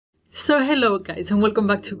So hello guys, and welcome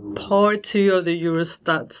back to part 2 of the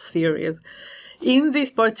Eurostat series. In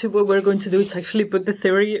this part 2, what we're going to do is actually put the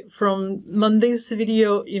theory from Monday's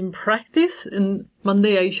video in practice. And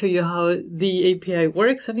Monday I show you how the API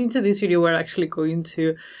works, and into this video we're actually going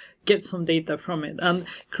to get some data from it and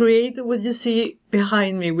create what you see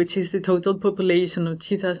behind me, which is the total population of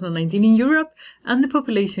 2019 in Europe and the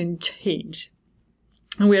population change.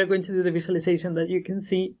 And we are going to do the visualization that you can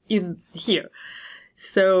see in here.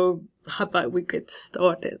 So how about we get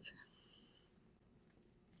started?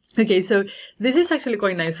 Okay, so this is actually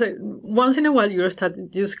quite nice. So once in a while,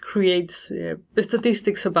 Eurostat just creates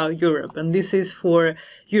statistics about Europe, and this is for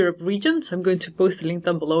Europe regions. I'm going to post a link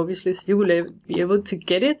down below, obviously, so you will be able to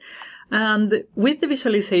get it. And with the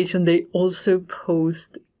visualization, they also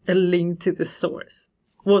post a link to the source.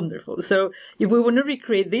 Wonderful. So if we want to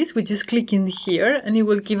recreate this, we just click in here, and it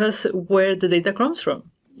will give us where the data comes from.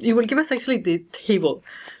 It will give us actually the table,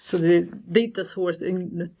 so the data source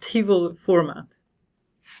in the table format.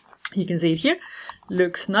 You can see it here,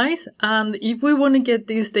 looks nice. And if we want to get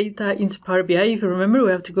this data into Power BI, if you remember, we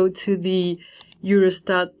have to go to the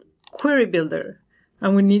Eurostat query builder,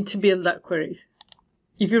 and we need to build that query.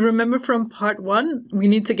 If you remember from part 1, we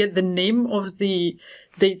need to get the name of the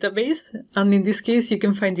database, and in this case, you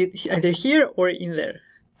can find it either here or in there.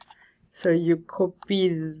 So you copy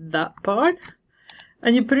that part,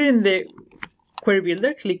 and you put it in the query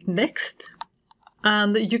builder, click next,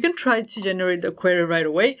 and you can try to generate a query right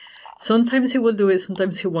away. Sometimes it will do it,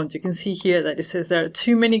 sometimes it won't. You can see here that it says there are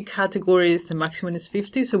too many categories, the maximum is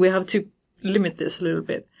 50, so we have to limit this a little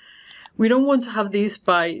bit. We don't want to have these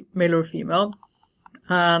by male or female,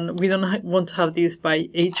 and we don't want to have these by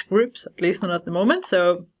age groups, at least not at the moment,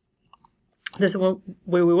 so that's the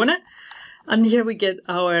way we want it. And here we get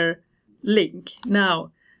our link.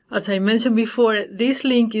 Now, as I mentioned before, this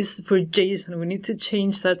link is for JSON. We need to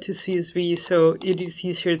change that to CSV so it is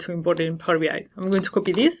easier to import it in Power BI. I'm going to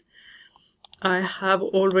copy this. I have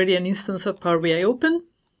already an instance of Power BI open,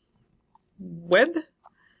 web,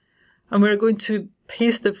 and we're going to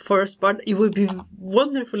paste the first part. It would be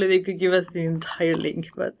wonderful if they could give us the entire link,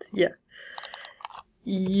 but yeah.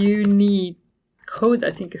 Unicode, I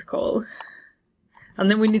think it's called.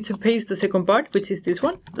 And then we need to paste the second part, which is this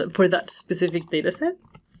one, for that specific data set.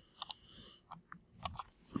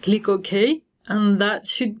 Click OK, and that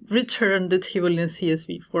should return the table in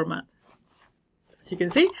CSV format. As you can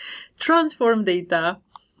see, transform data,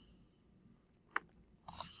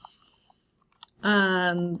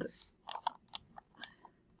 and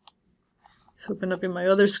let's open up in my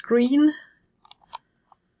other screen.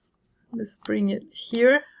 Let's bring it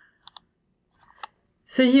here.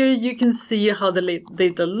 So here you can see how the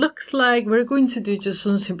data looks like. We're going to do just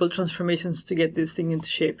some simple transformations to get this thing into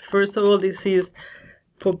shape. First of all, this is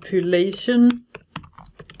population.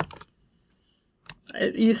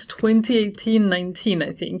 It is 2018-19,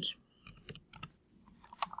 I think.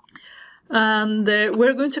 And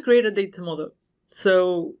we're going to create a data model.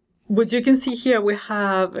 So what you can see here, we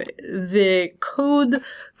have the code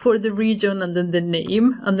for the region and then the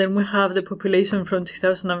name. And then we have the population from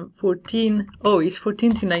 2014. Oh, it's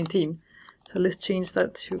 14 to 19. So let's change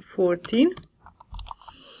that to 14.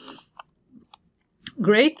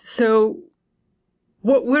 Great. So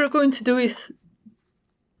what we're going to do is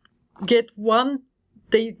get one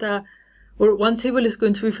data, or one table is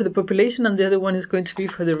going to be for the population and the other one is going to be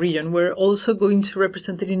for the region. We're also going to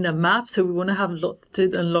represent it in a map, so we want to have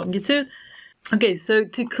latitude and longitude. Okay, so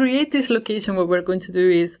to create this location, what we're going to do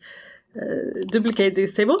is duplicate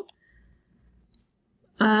this table.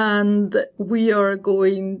 And we are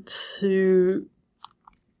going to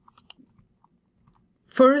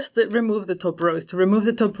first remove the top rows. To remove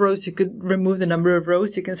the top rows, you could remove the number of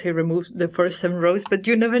rows. You can say remove the first 7 rows, but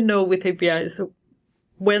you never know with APIs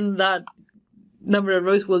when that number of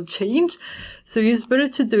rows will change. So it's better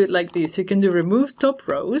to do it like this. You can do remove top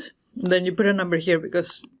rows, and then you put a number here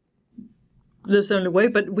because that's the only way,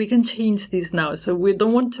 but we can change this now. So we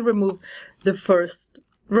don't want to remove the first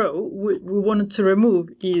row. We wanted to remove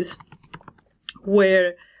is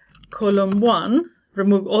where column 1,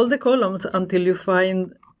 remove all the columns until you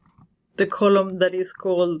find the column that is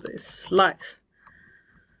called slice.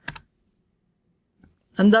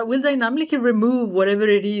 And that will dynamically remove whatever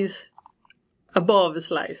it is above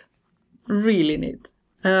slice. Really neat.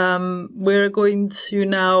 We're going to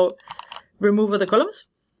now remove all the columns.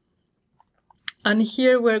 And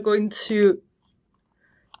here we're going to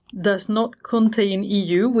does not contain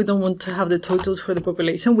EU. We don't want to have the totals for the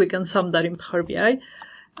population. We can sum that in Power BI.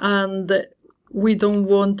 And we don't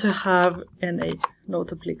want to have NA,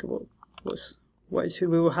 not applicable. Why should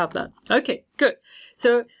we have that? Okay, good.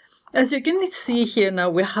 So As you can see here now,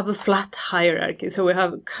 we have a flat hierarchy. So we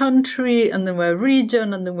have country, and then we have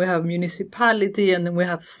region, and then we have municipality, and then we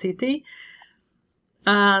have city.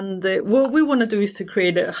 And what we want to do is to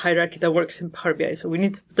create a hierarchy that works in Power BI. So we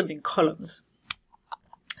need to put them in columns.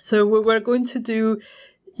 So what we're going to do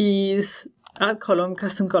is add column,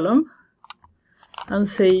 custom column, and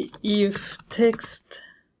say if text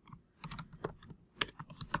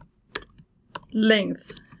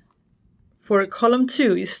length for column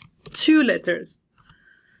 2 is 2 letters,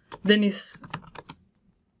 then it's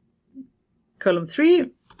column 3,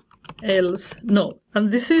 else no. And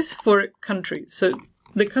this is for country. So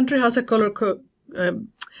the country has a color code, a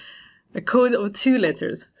code of 2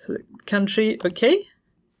 letters. So country, okay.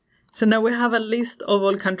 So now we have a list of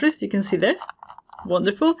all countries. You can see there.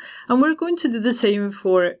 Wonderful. And we're going to do the same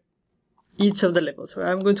for each of the levels. So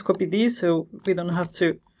I'm going to copy these so we don't have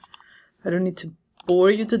to, I don't need to bore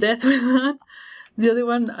you to death with that. The other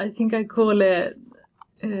one, I think I call it,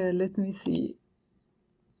 let me see,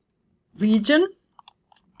 region.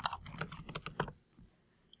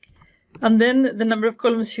 And then the number of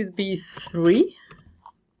columns should be 3.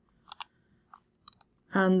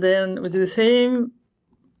 And then we do the same.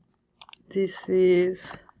 This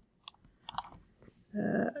is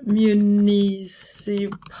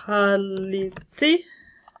municipality.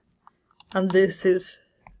 And this is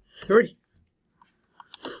 3.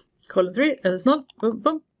 Column 3, else not. Boom,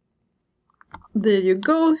 boom. There you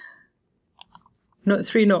go. No,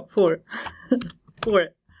 3, no, 4. 4.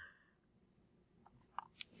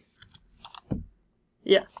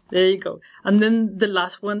 Yeah, there you go. And then the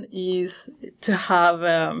last one is to have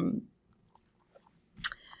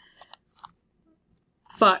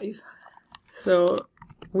 5. So,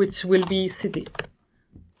 which will be city.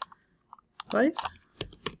 5.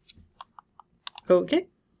 Okay.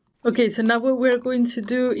 Okay, so now what we're going to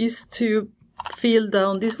do is to fill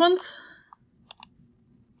down these ones.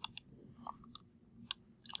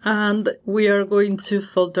 And we are going to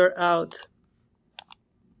filter out,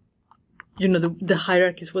 you know, the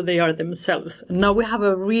hierarchies, what they are themselves. And now we have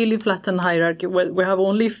a really flattened hierarchy where we have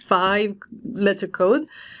only 5 letter code.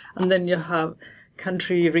 And then you have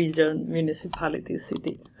country, region, municipality,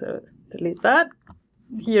 city. So delete that.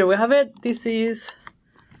 Here we have it. This is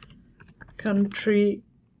country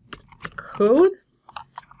code,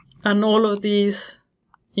 and all of these,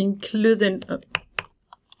 including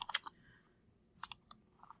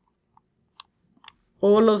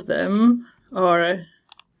all of them, are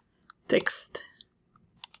text.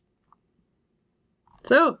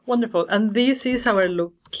 So wonderful, and this is our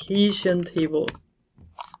location table.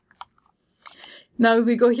 Now if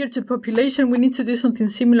we go here to population, we need to do something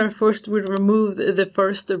similar. First we remove the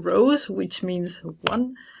first rows, which means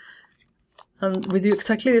 1. And we do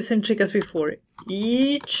exactly the same trick as before.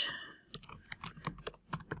 Each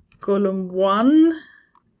column 1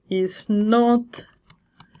 is not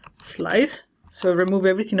slice. So remove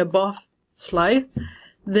everything above slice.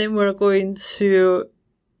 Then we're going to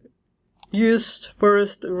use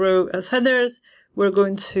first row as headers. We're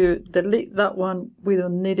going to delete that one. We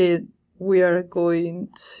don't need it. We are going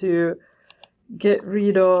to get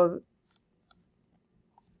rid of,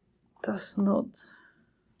 does not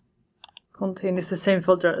contain, is the same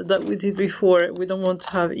filter that we did before. We don't want to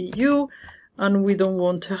have EU, and we don't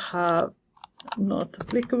want to have not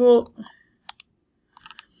applicable.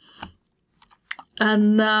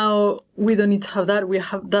 And now we don't need to have that. We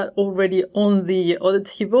have that already on the other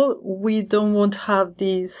table. We don't want to have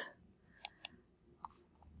these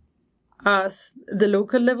as the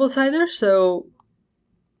local levels either. So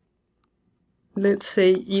let's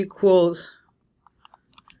say equals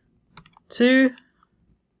 2.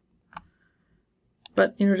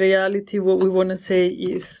 But in reality, what we want to say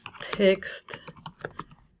is text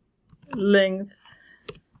length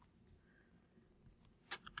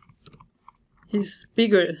is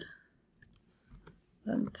bigger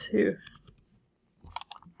than 2.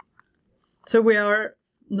 So we are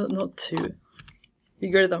not 2,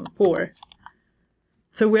 bigger than 4.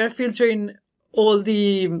 So we are filtering all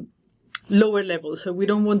the lower levels. So we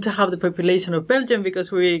don't want to have the population of Belgium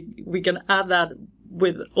because we can add that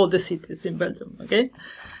with all the cities in Belgium, okay?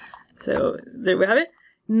 So there we have it.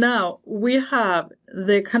 Now we have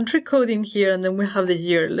the country code in here, and then we have the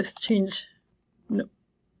year. Let's change, no,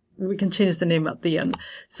 we can change the name at the end.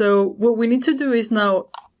 So what we need to do is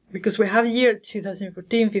now, because we have year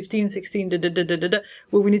 2014, 15, 16,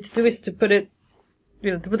 what we need to do is to put it,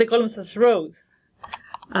 to put the columns as rows.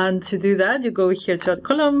 And to do that, you go here to add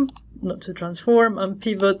column, not to transform, and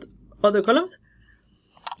pivot other columns.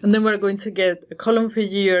 And then we're going to get a column for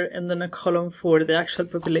year and then a column for the actual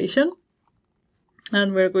population.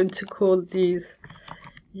 And we're going to call these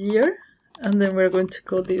year, and then we're going to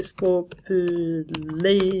call this population.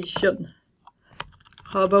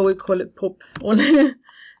 How about we call it pop only?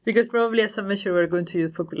 Because probably as a measure we're going to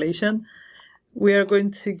use population. We are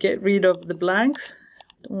going to get rid of the blanks.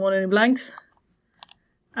 Don't want any blanks.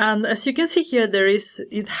 And as you can see here,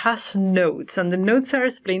 it has nodes, and the nodes are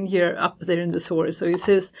explained here up there in the source. So it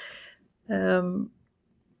says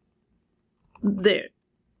there.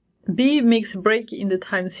 B makes break in the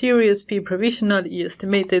time series, P provisional, E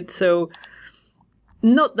estimated. So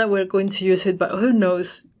not that we're going to use it, but who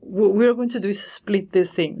knows? What we're going to do is split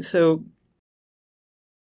this thing. So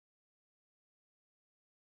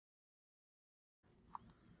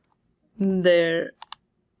there.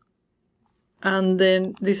 And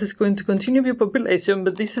then this is going to continue to be population,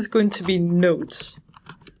 but this is going to be nodes.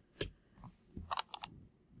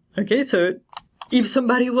 Okay, so if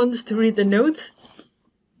somebody wants to read the nodes,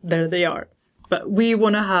 there they are. But we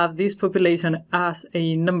want to have this population as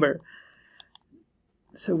a number.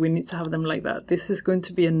 So we need to have them like that. This is going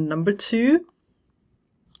to be a number 2.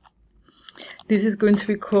 This is going to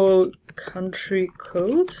be called country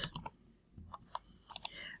codes.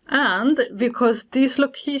 And because these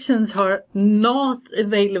locations are not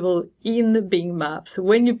available in the Bing map, so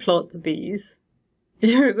when you plot these,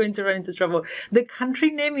 you're going to run into trouble. The country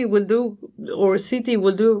name it will do, or city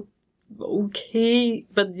will do okay,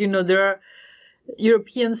 but you know, there are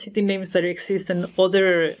European city names that exist in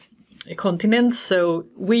other continents, so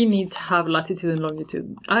we need to have latitude and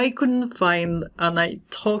longitude. I couldn't find, and I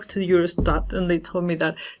talked to Eurostat, and they told me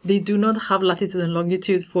that they do not have latitude and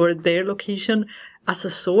longitude for their location as a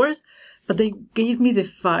source, but they gave me the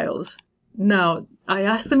files. Now, I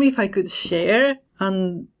asked them if I could share,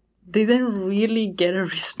 and they didn't really get a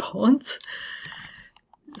response.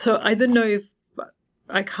 So I don't know if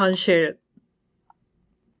I can share it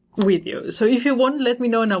with you. So if you want, let me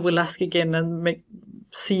know, and I will ask again and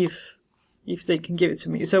see if they can give it to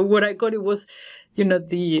me. So what I got, it was, you know,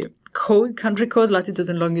 the code, country code, latitude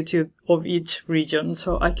and longitude of each region,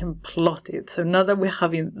 so I can plot it. So now that we're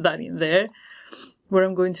having that in there, what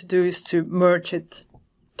I'm going to do is to merge it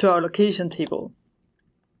to our location table.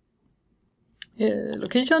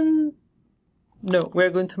 Location? No, we're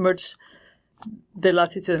going to merge the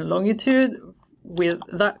latitude and longitude with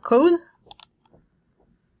that code.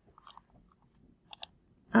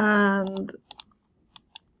 And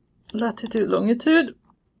latitude, longitude.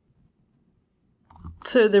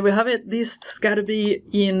 So there we have it. This has got to be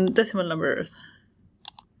in decimal numbers.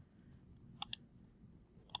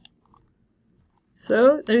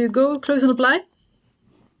 So there you go, close and apply.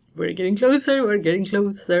 We're getting closer, we're getting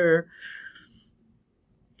closer.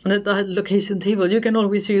 And that location table you can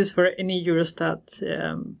always use for any Eurostat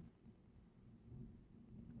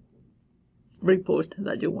report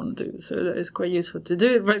that you want to do. So that is quite useful to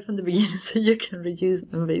do it right from the beginning, so you can reuse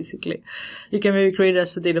them basically. You can maybe create it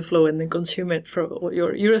as a data flow and then consume it for all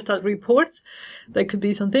your Eurostat reports. That could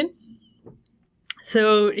be something.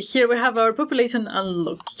 So here we have our population and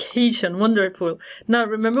location. Wonderful. Now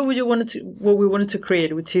remember what we wanted to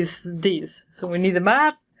create, which is this. So we need a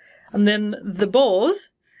map, and then the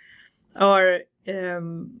balls are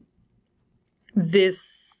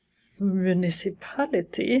this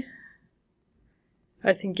municipality,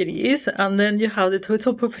 I think it is, and then you have the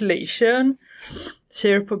total population,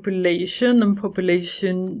 share population, and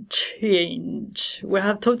population change. We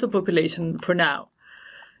have total population for now.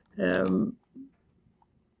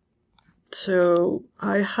 So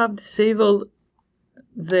I have disabled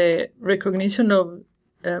the recognition of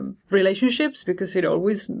relationships, because it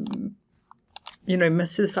always, you know,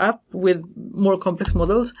 messes up with more complex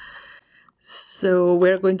models. So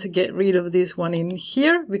we're going to get rid of this one in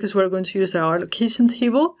here, because we're going to use our location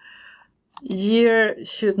table. Year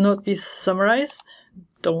should not be summarized.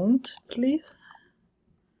 Don't, please.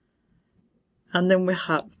 And then we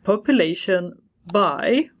have population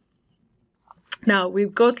by. Now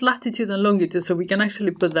we've got latitude and longitude, so we can actually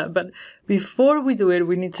put that. But before we do it,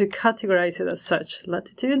 we need to categorize it as such.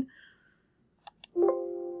 Latitude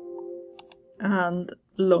and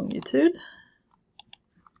longitude.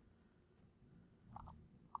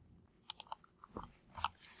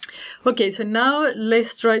 Okay, so now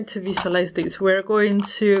let's try to visualize this. We're going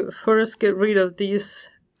to first get rid of this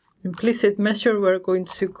implicit measure. We're going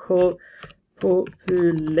to call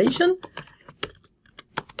population,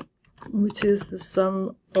 which is the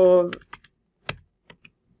sum of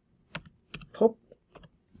pop.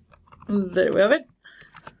 There we have it.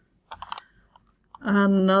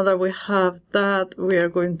 And now that we have that, we are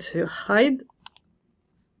going to hide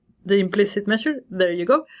the implicit measure. There you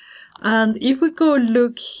go. And if we go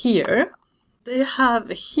look here, they have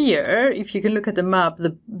here, if you can look at the map,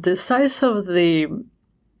 the size of the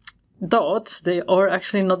dots, they are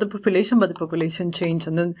actually not the population, but the population change.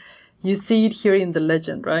 And then you see it here in the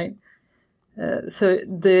legend, right? So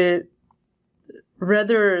the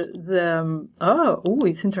rather the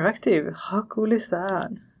it's interactive. How cool is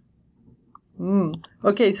that?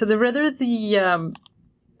 Okay, so the rather the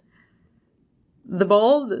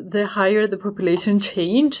bold, the higher the population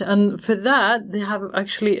change, and for that they have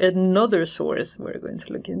actually another source. We're going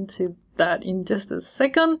to look into that in just a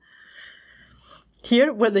second.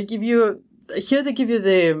 Here, where they give you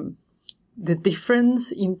the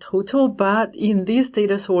difference in total, but in this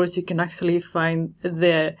data source you can actually find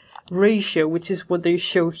the ratio, which is what they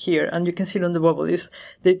show here, and you can see it on the bubble, is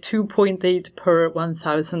the 2.8 per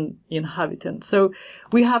 1,000 inhabitants. So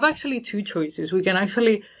we have actually two choices. We can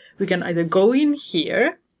either go in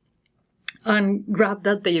here and grab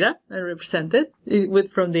that data and represent it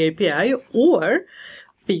from the API, or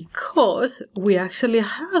because we actually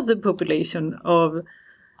have the population of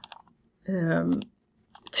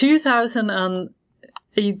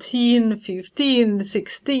 2018, 15,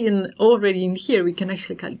 16 already in here, we can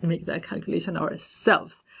actually make that calculation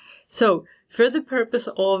ourselves. So for the purpose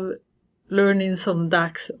of learning some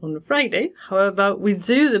DAX on Friday, how about we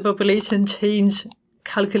do the population change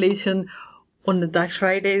calculation on the DAX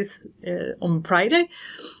Fridays on Friday,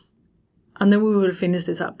 and then we will finish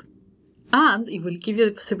this up. And it will give you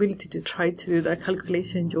the possibility to try to do that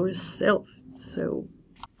calculation yourself. So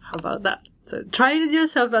how about that? So try it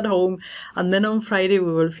yourself at home, and then on Friday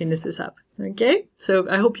we will finish this up. Okay? So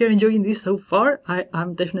I hope you're enjoying this so far.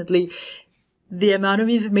 I'm definitely, the amount of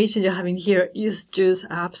information you have in here is just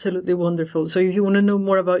absolutely wonderful. So if you want to know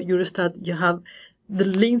more about Eurostat, you have the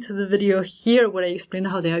link to the video here where I explain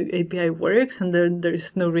how the API works, and then there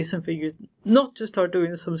is no reason for you not to start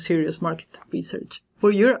doing some serious market research for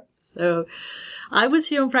Europe. So I will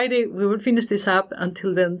see you on Friday. We will finish this up.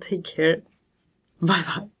 Until then, take care.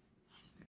 Bye-bye.